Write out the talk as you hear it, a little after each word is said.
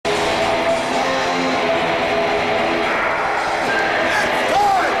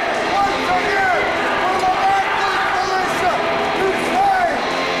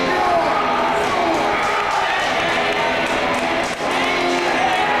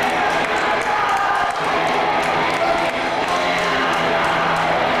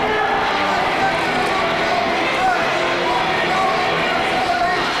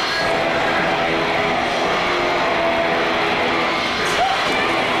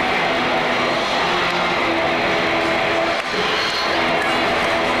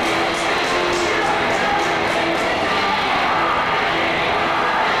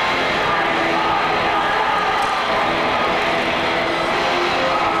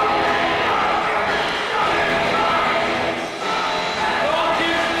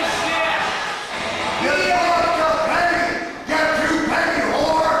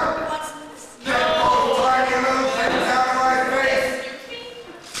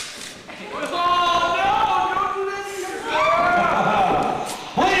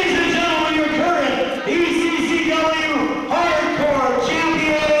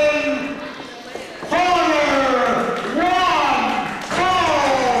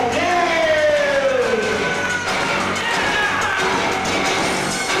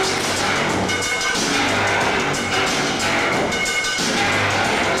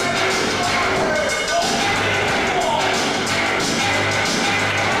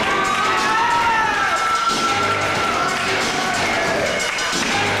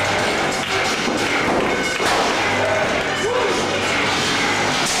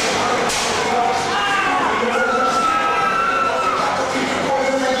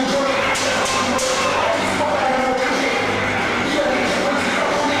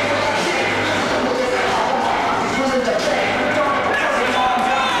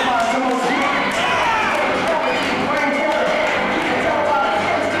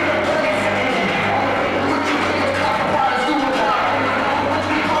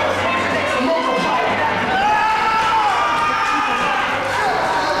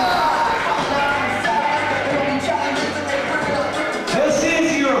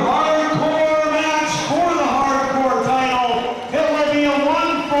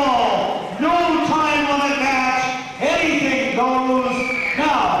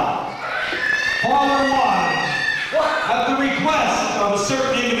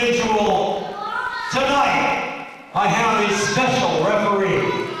certain individual. Tonight, I have a special referee.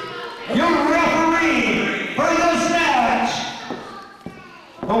 Your referee for this match,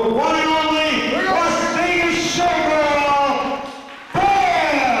 the one and only Las Vegas Showgirl,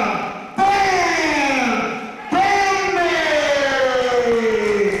 Bam! Bam! Bam!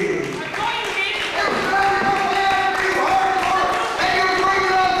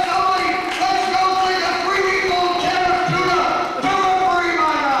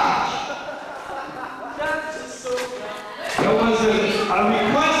 There was a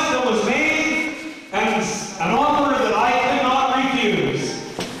request that was made and an offer that I could not refuse.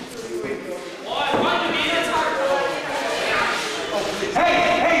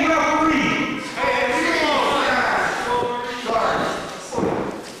 Hey, referee!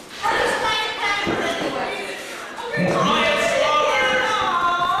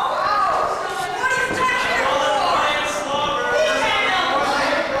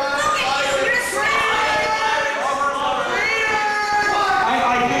 I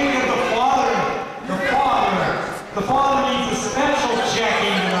think that the father needs a special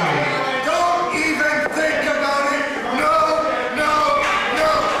checking tonight. Don't even think about it. No.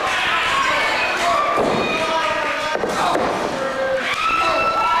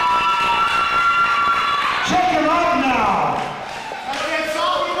 Check him out now.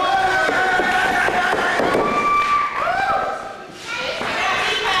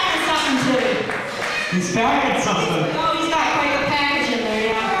 He's packing something. Oh, he's got quite a package in there,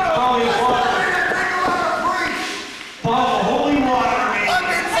 yeah. Oh, he's bottle of holy water, man. I've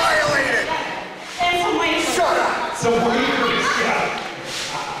been violated. And some wafers. Shut up. Some wafers, yeah.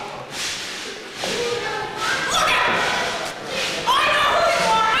 Look out! I know who you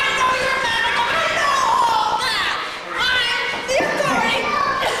are. I know you're medical. I know all that. I'm the authority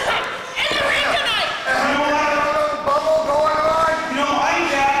in the ring tonight. You know what? Bubble going on. You know, I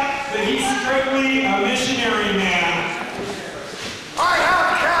bet that he's strictly a missionary man. I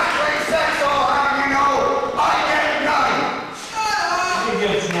have Catholic sex, I'll have you know. I get none. He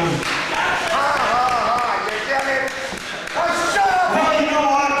gets none. You get it? Shut up. Hey, you know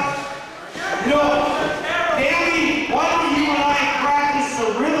what? You know, Danny, why don't you and I practice the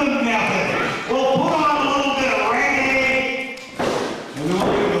rhythm method? We'll put on a little bit of reggae, and then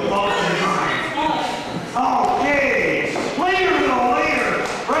we'll do the bump and grind. Okay, later though, later.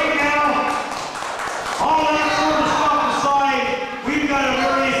 Right now, all that sort of stuff aside, we've got a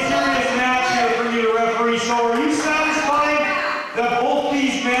very serious match here for you to referee. So are you satisfied that both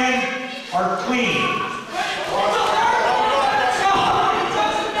these men are clean?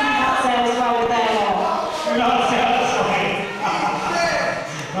 Not satisfied with that at all. You're not satisfied.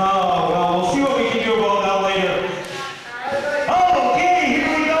 Oh, well, we'll see what we can do about that later. Okay, here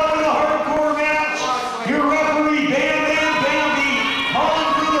we go with a hardcore match. Your referee, Bam Bam Bambi,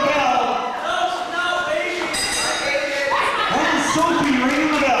 calling for the bell. And Sophie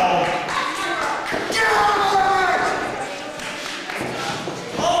ringing the bell. Get out of my way.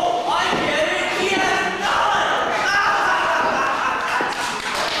 Oh, I get it. He has none.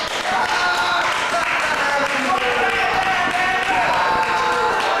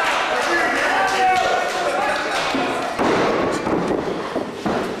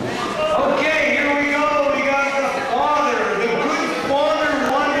 Okay, here we go. We got the father, the good father,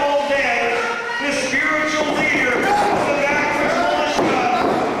 one old dad, the spiritual leader of the backwards militia,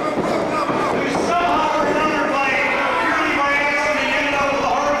 who somehow or another, purely by accident, ended up with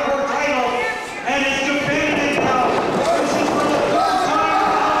a hardcore title and is defending it now. This is for the third time.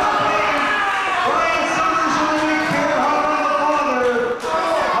 Brian Summers will leave here. How about the father?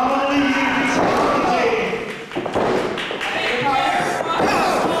 I'm going to leave you to commentating.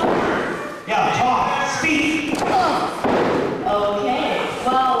 Yeah, talk, speak. Okay.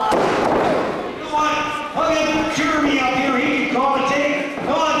 Well, You know what? I'll get Jeremy up here. He can commentate.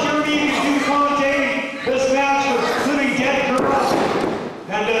 Come on, Jeremy, you can do commentating this match with Living Dead Girls.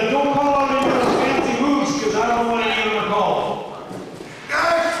 And don't call out any of those fancy moves, because I don't want any of them to call.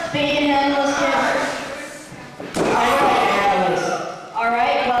 speaking headless kids. All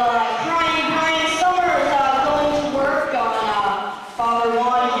right. Well, Brian Summers going to work on Father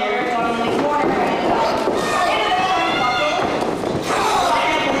Juan here, going in the corner, and I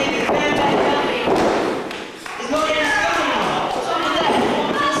can't believe it's Bam Bam Bambi is going in the now. So look at that.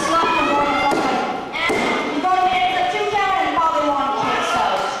 Just slap him on the side. And he's going to get the 2 count, and Father Juan kicks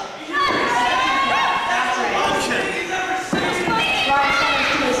out. That's right. Brian Summers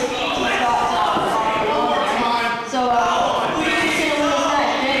to his feet. He's got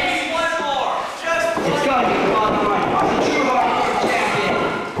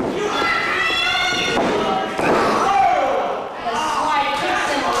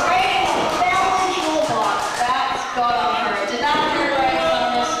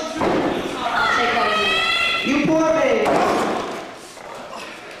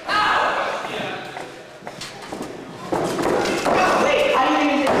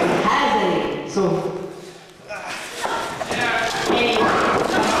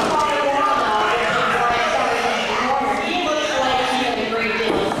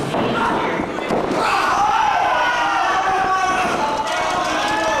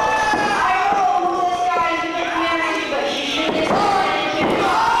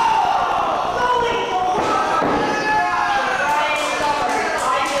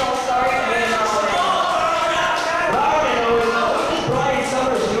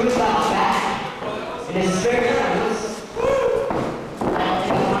In his spare time, I don't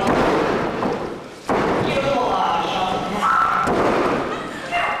think I want to. Keep him alive, Sean.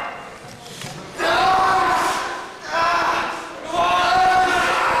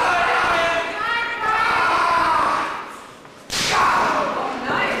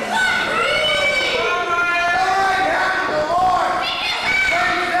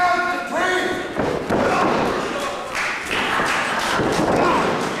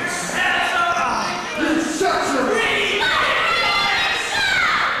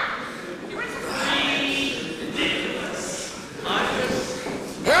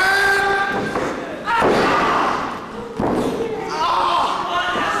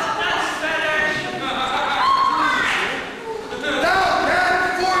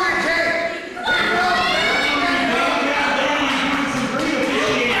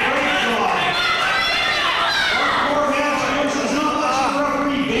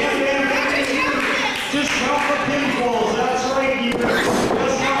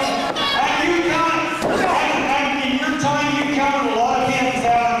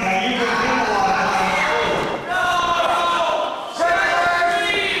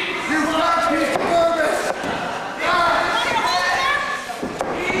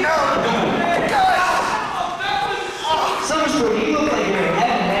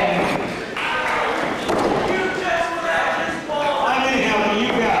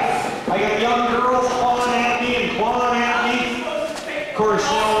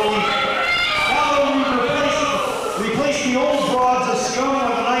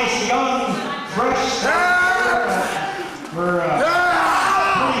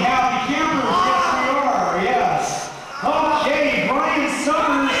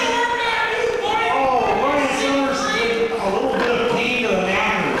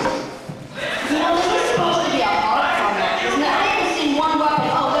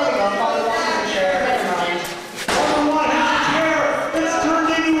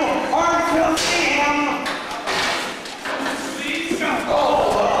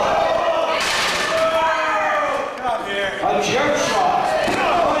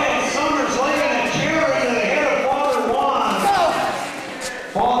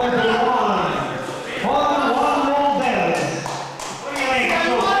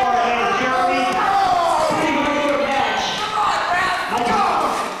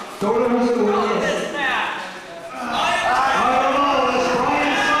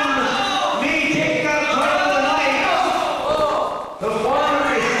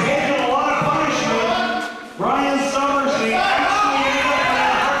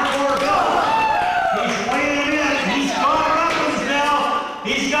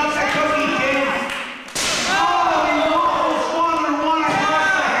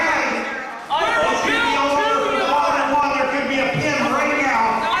 There could be a pin right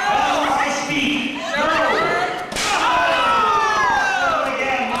now.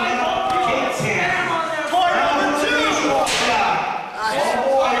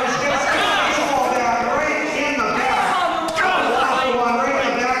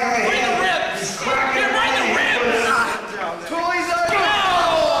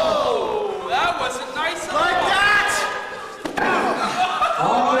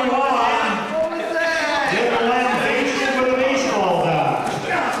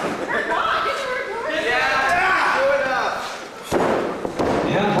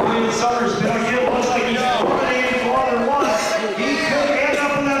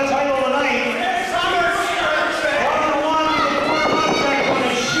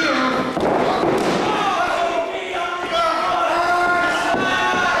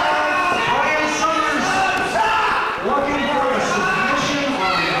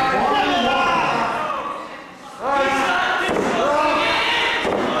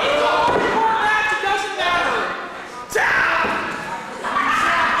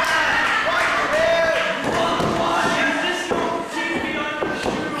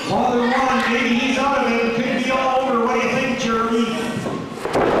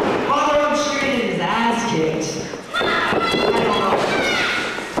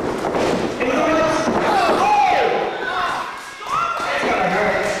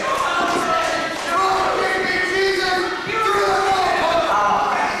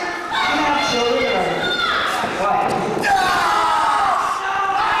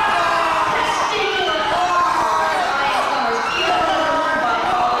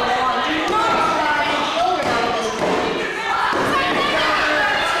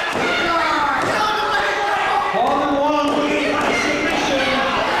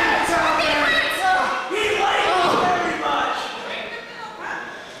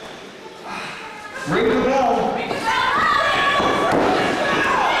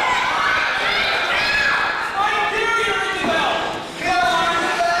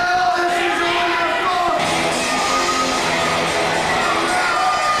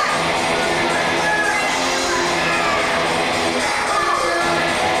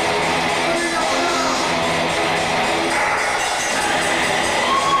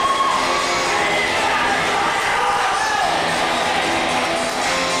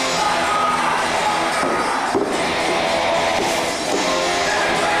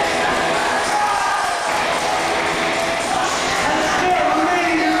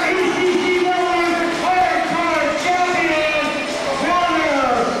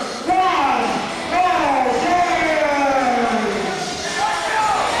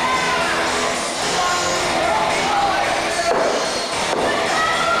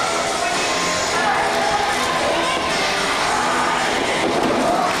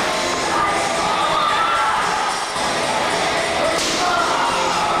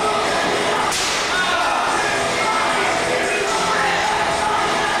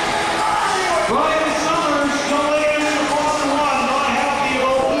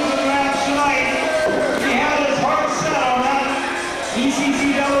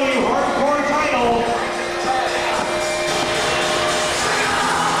 ECCW Hardcore title.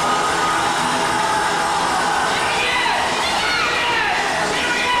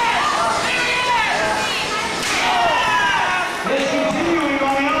 It's continuing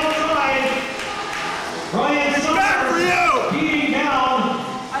on the outside. Ryan Summers beating down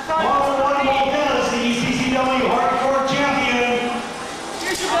Father Juan Valdez, the ECCW Hardcore champion.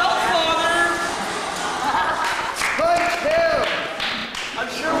 Here's your belt, Father. Punch him! I'm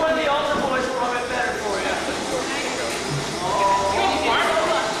sure one of the altar boys will rub it better for you.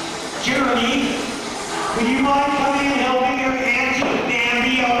 Jeremy, would you mind coming and helping your Auntie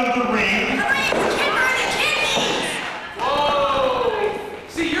Bambi out of the ring? Whoa!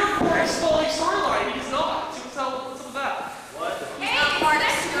 See, you're for a stalling storyline. He's not. See what's up with that? What?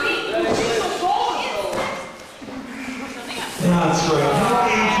 That's right. Help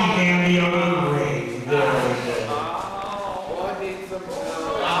Auntie Bambi out of the ring. There we go.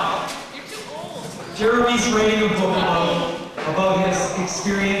 Jeremy's writing a book about his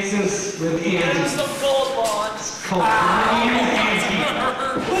experiences with Give him Auntie. some gold bonds. Called Auntie.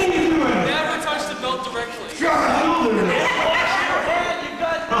 What do you